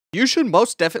You should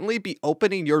most definitely be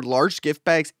opening your large gift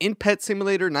bags in Pet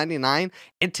Simulator 99,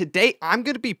 and today I'm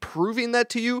going to be proving that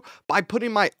to you by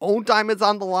putting my own diamonds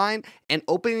on the line and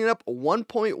opening up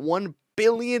 1.1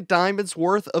 billion diamonds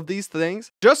worth of these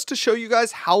things just to show you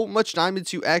guys how much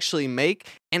diamonds you actually make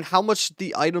and how much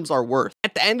the items are worth.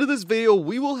 At the end of this video,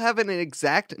 we will have an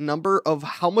exact number of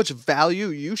how much value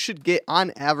you should get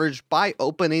on average by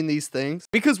opening these things,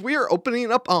 because we are opening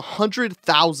up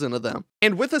 100,000 of them.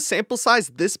 And with a sample size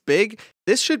this big,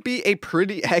 this should be a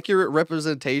pretty accurate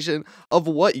representation of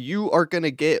what you are going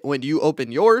to get when you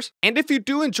open yours. And if you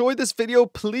do enjoy this video,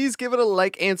 please give it a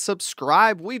like and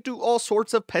subscribe. We do all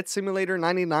sorts of Pet Simulator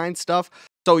 99 stuff,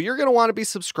 so you're going to want to be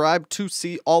subscribed to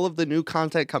see all of the new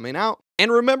content coming out.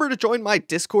 And remember to join my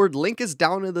Discord, link is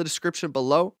down in the description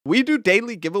below. We do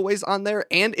daily giveaways on there,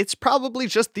 and it's probably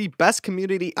just the best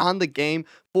community on the game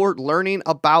for learning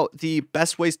about the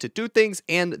best ways to do things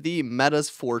and the metas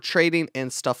for trading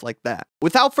and stuff like that.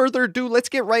 Without further ado, let's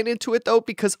get right into it though,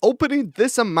 because opening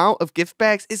this amount of gift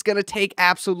bags is going to take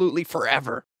absolutely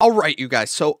forever. Alright you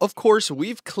guys, so of course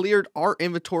we've cleared our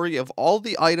inventory of all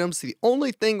the items. The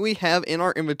only thing we have in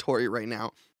our inventory right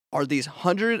now are these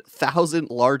 100,000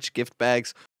 large gift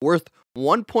bags worth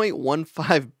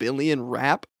 1.15 billion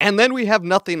wrap, and then we have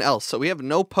nothing else. So we have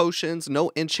no potions,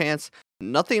 no enchants,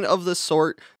 nothing of the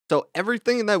sort. So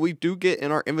everything that we do get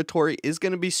in our inventory is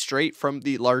going to be straight from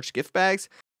the large gift bags,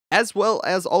 as well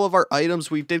as all of our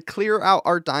items. We did clear out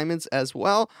our diamonds as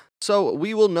well, so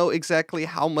we will know exactly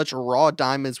how much raw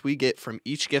diamonds we get from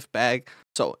each gift bag.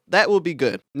 So that will be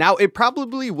good. Now, it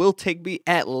probably will take me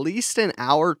at least an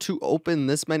hour to open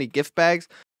this many gift bags,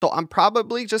 so I'm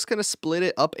probably just going to split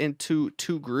it up into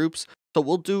two groups. So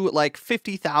we'll do like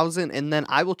 50,000, and then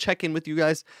I will check in with you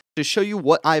guys to show you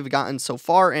what I've gotten so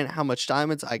far and how much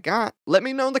diamonds I got. Let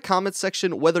me know in the comments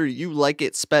section whether you like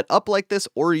it sped up like this,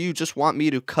 or you just want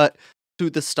me to cut to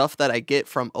the stuff that I get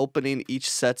from opening each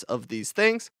set of these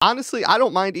things. Honestly, I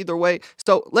don't mind either way,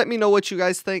 so let me know what you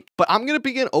guys think. But I'm gonna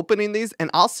begin opening these, and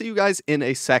I'll see you guys in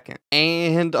a second.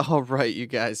 And all right, you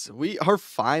guys, we are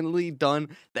finally done.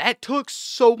 That took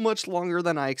so much longer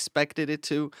than I expected it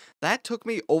to. That took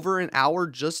me over an hour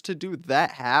just to do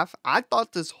that half. I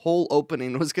thought this whole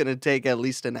opening was gonna take at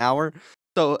least an hour.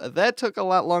 So that took a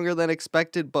lot longer than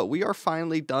expected, but we are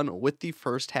finally done with the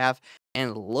first half.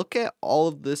 And look at all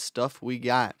of this stuff we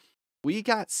got. We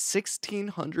got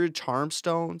 1,600 charm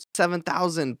stones,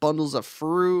 7,000 bundles of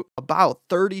fruit, about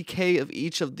 30k of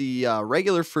each of the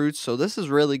regular fruits. So this is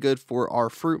really good for our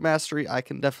fruit mastery. I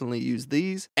can definitely use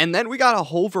these. And then we got a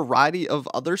whole variety of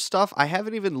other stuff. I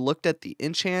haven't even looked at the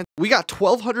enchant. We got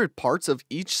 1,200 parts of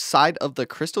each side of the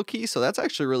crystal key, so that's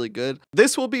actually really good.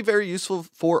 This will be very useful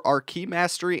for our key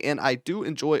mastery, and I do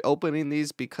enjoy opening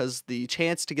these because the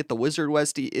chance to get the wizard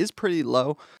Westie is pretty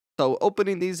low. So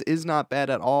opening these is not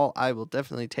bad at all. I will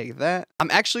definitely take that.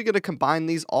 I'm actually going to combine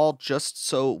these all just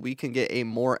so we can get a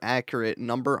more accurate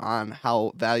number on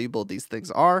how valuable these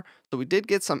things are. So we did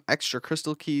get some extra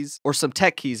crystal keys, or some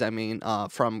tech keys, I mean,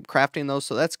 from crafting those.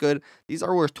 So that's good. These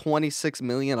are worth 26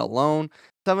 million alone.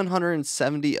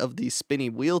 770 of these spinny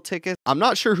wheel tickets. I'm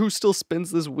not sure who still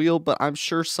spins this wheel, but I'm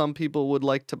sure some people would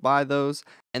like to buy those.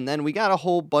 And then we got a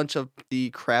whole bunch of the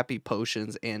crappy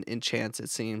potions and enchants, it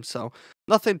seems. So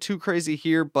nothing too crazy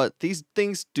here, but these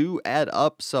things do add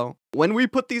up. So when we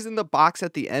put these in the box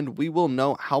at the end, we will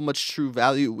know how much true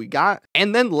value we got.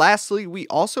 And then lastly, we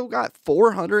also got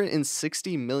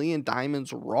 460 million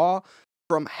diamonds raw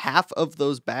from half of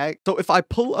those bags. So if I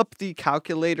pull up the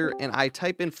calculator and I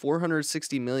type in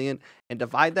 460 million and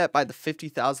divide that by the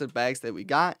 50,000 bags that we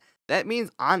got, that means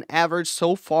on average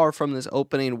so far from this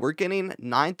opening, we're getting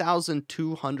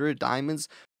 9,200 diamonds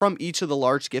from each of the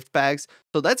large gift bags.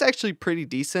 So that's actually pretty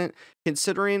decent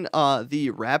considering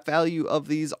the wrap value of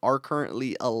these are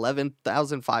currently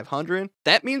 11,500.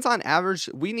 That means on average,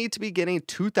 we need to be getting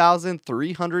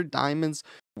 2,300 diamonds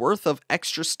worth of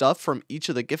extra stuff from each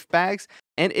of the gift bags.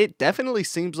 And it definitely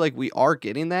seems like we are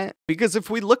getting that, because if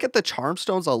we look at the charm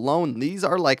stones alone, these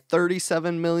are like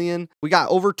 37 million. We got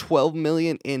over 12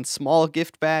 million in small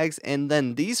gift bags, and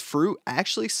then these fruit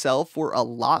actually sell for a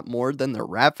lot more than their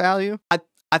wrap value.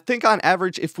 I think on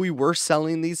average, if we were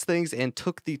selling these things and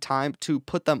took the time to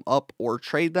put them up or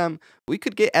trade them, we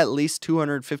could get at least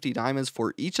 250 diamonds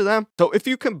for each of them. So if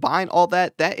you combine all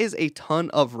that, that is a ton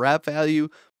of wrap value,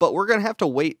 but we're going to have to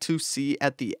wait to see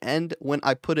at the end when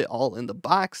I put it all in the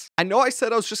box. I know I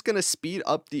said I was just going to speed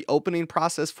up the opening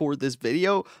process for this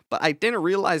video, but I didn't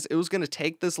realize it was going to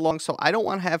take this long, so I don't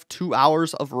want to have 2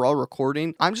 hours of raw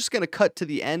recording. I'm just going to cut to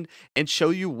the end and show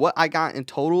you what I got in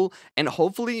total, and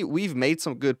hopefully we've made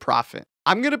some good profit.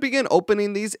 I'm going to begin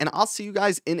opening these and I'll see you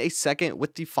guys in a second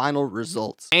with the final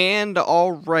results. And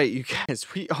all right, you guys,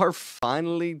 we are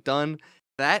finally done.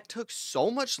 That took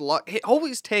so much long. It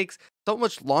always takes so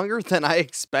much longer than I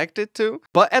expected to.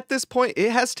 But at this point, it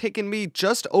has taken me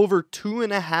just over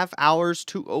 2.5 hours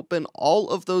to open all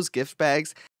of those gift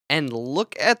bags. And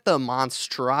look at the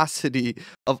monstrosity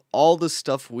of all the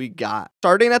stuff we got.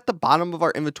 Starting at the bottom of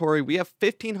our inventory, we have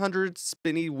 1,500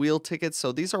 spinny wheel tickets.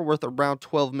 So these are worth around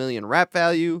 12 million wrap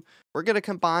value. We're going to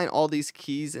combine all these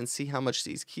keys and see how much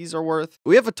these keys are worth.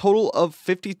 We have a total of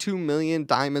 52 million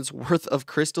diamonds worth of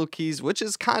crystal keys, which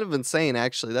is kind of insane,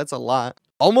 actually. That's a lot.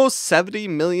 Almost 70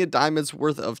 million diamonds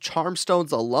worth of charm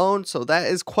stones alone, so that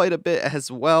is quite a bit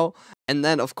as well. And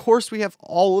then, of course, we have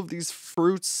all of these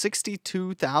fruits,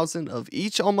 62,000 of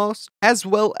each almost, as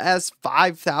well as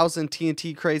 5,000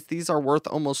 TNT crates. These are worth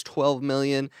almost 12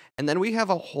 million. And then we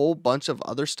have a whole bunch of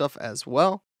other stuff as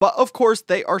well. But of course,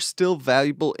 they are still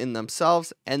valuable in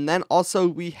themselves. And then also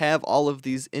we have all of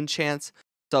these enchants.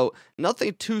 So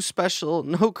nothing too special,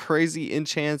 no crazy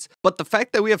enchants, but the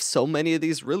fact that we have so many of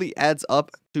these really adds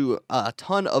up to a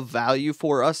ton of value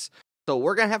for us. So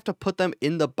we're going to have to put them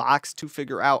in the box to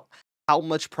figure out how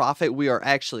much profit we are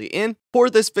actually in. For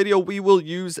this video, we will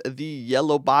use the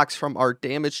yellow box from our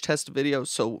damage test video.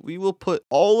 So we will put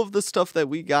all of the stuff that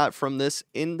we got from this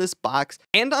in this box.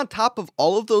 And on top of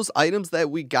all of those items that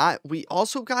we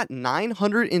also got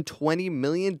 920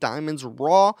 million diamonds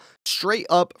raw straight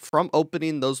up from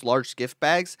opening those large gift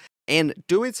bags. And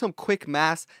doing some quick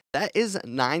math, that is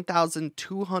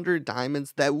 9,200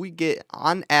 diamonds that we get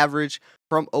on average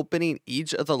from opening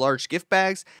each of the large gift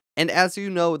bags. And as you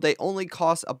know, they only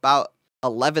cost about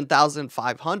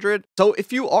 11,500. So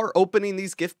if you are opening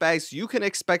these gift bags, you can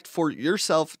expect for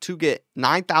yourself to get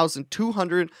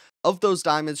 9,200 of those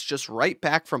diamonds just right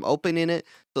back from opening it.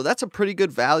 So that's a pretty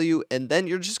good value. And then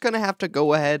you're just going to have to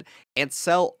go ahead and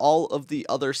sell all of the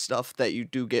other stuff that you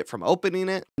do get from opening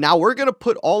it. Now we're going to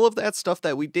put all of that stuff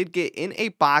that we did get in a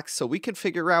box so we can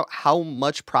figure out how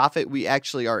much profit we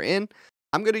actually are in.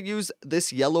 I'm going to use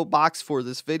this yellow box for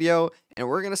this video, and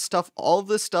we're going to stuff all of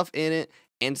this stuff in it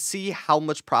and see how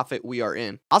much profit we are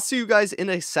in. I'll see you guys in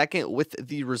a second with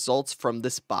the results from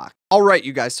this box. All right,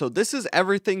 you guys, so this is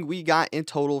everything we got in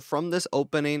total from this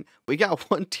opening. We got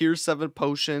one tier 7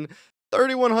 potion,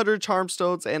 3,100 charm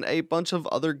stones, and a bunch of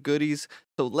other goodies.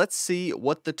 So let's see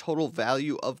what the total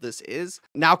value of this is.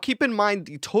 Now, keep in mind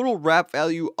the total wrap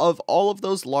value of all of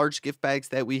those large gift bags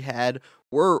that we had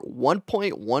were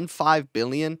 1.15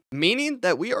 billion, meaning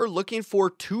that we are looking for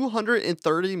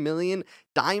 230 million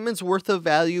diamonds worth of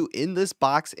value in this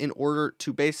box in order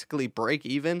to basically break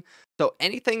even. So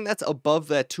anything that's above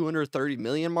that 230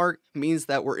 million mark means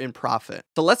that we're in profit.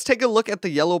 So let's take a look at the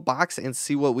yellow box and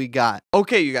see what we got.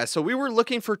 Okay, you guys, so we were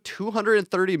looking for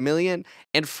 230 million,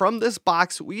 and from this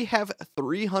box, we have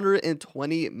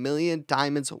 320 million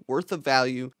diamonds worth of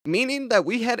value, meaning that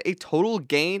we had a total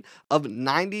gain of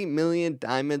 90 million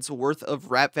diamonds worth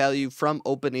of wrap value from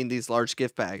opening these large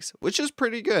gift bags, which is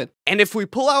pretty good. And if we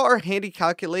pull out our handy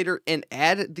calculator and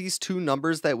add these two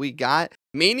numbers that we got,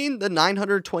 meaning the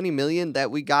 920 million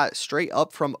that we got straight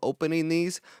up from opening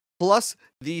these, plus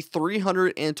the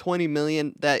 320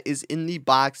 million that is in the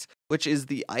box, which is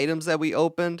the items that we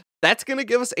opened, that's going to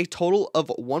give us a total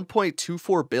of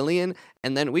 1.24 billion.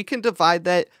 And then we can divide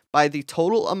that by the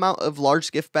total amount of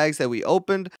large gift bags that we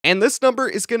opened. And this number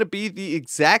is going to be the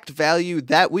exact value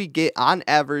that we get on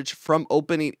average from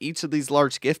opening each of these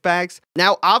large gift bags.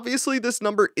 Now, obviously, this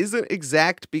number isn't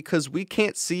exact because we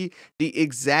can't see the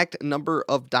exact number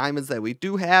of diamonds that we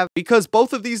do have because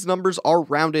both of these numbers are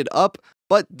rounded up.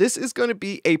 But this is going to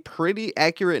be a pretty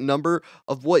accurate number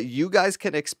of what you guys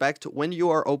can expect when you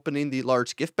are opening the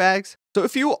large gift bags. So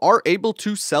if you are able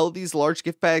to sell these large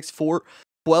gift bags for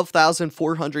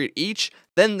 12,400 each,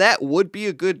 then that would be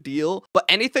a good deal. But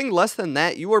anything less than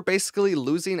that, you are basically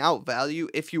losing out value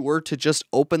if you were to just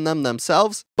open them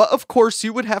themselves. But of course,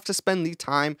 you would have to spend the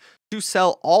time to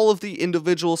sell all of the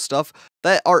individual stuff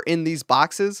that are in these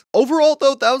boxes. Overall,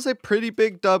 though, that was a pretty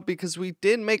big dub because we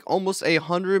did make almost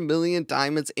 100 million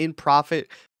diamonds in profit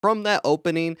from that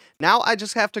opening. Now I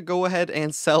just have to go ahead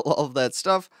and sell all of that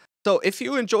stuff. So if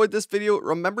you enjoyed this video,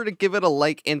 remember to give it a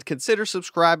like and consider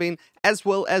subscribing, as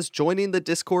well as joining the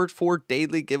Discord for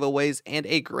daily giveaways and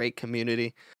a great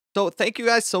community. So thank you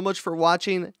guys so much for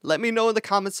watching. Let me know in the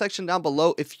comment section down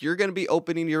below if you're going to be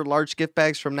opening your large gift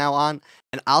bags from now on,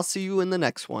 and I'll see you in the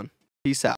next one. Peace out.